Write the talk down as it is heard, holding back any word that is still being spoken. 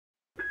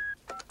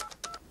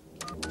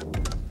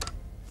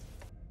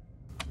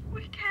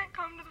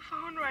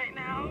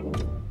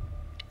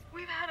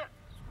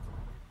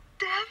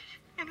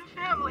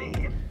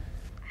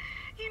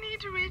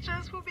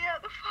address will be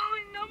at the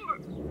following number.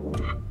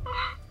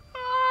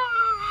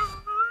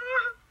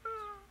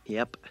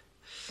 Yep.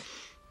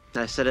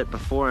 I said it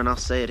before and I'll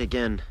say it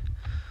again.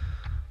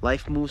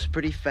 Life moves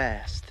pretty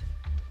fast.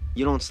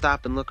 You don't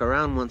stop and look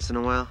around once in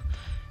a while,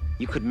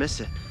 you could miss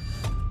it.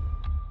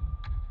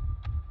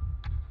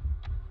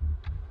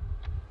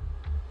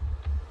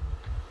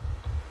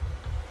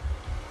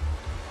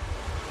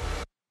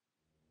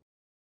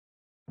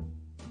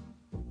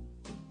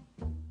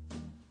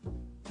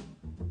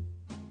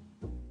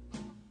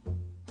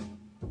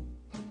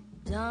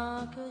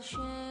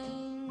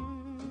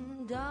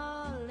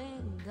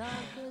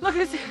 Look,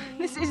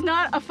 this is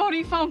not a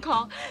phony phone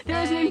call.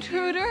 There is an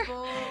intruder,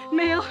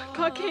 male,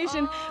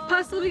 Caucasian,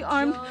 possibly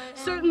armed.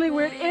 Certainly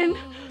we're in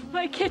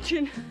my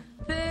kitchen.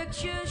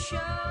 Picture show.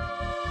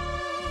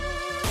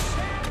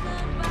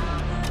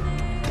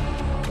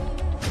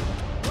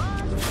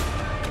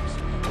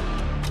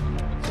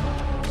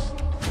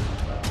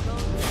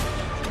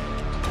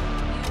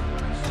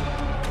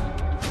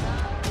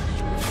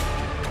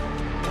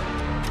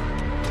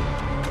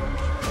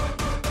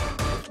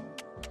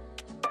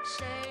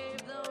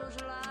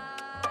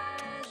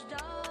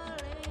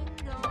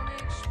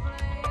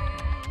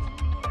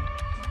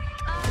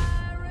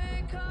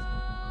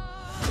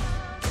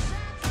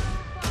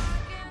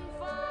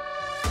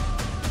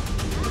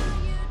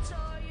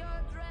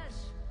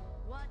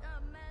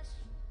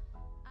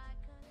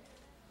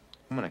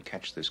 I'm gonna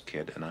catch this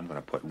kid, and I'm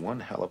gonna put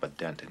one hell of a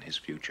dent in his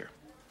future.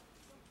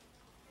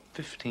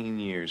 15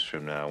 years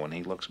from now, when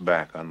he looks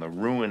back on the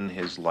ruin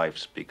his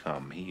life's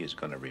become, he is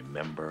gonna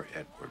remember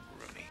Edward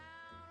Rooney.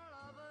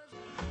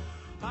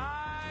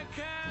 I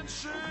can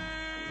see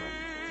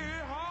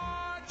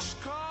hearts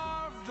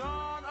carved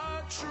on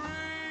a tree.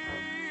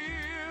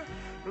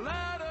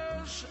 Let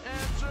us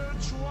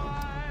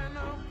intertwine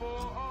for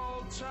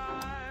all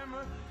time.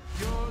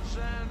 Yours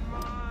and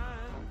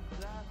mine,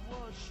 that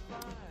was fine.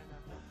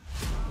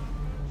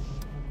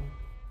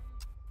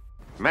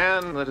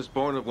 Man that is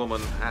born of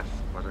woman hath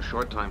but a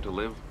short time to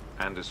live,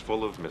 and is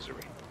full of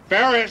misery.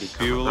 Ferris!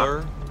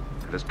 Bueller.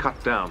 It is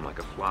cut down like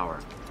a flower.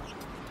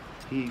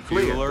 He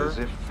fleeth as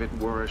if it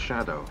were a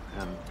shadow,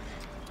 and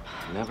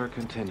never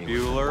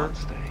continues in one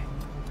stay.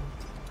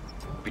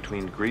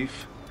 Between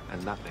grief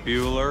and nothing.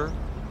 Bueller.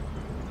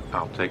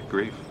 I'll take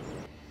grief.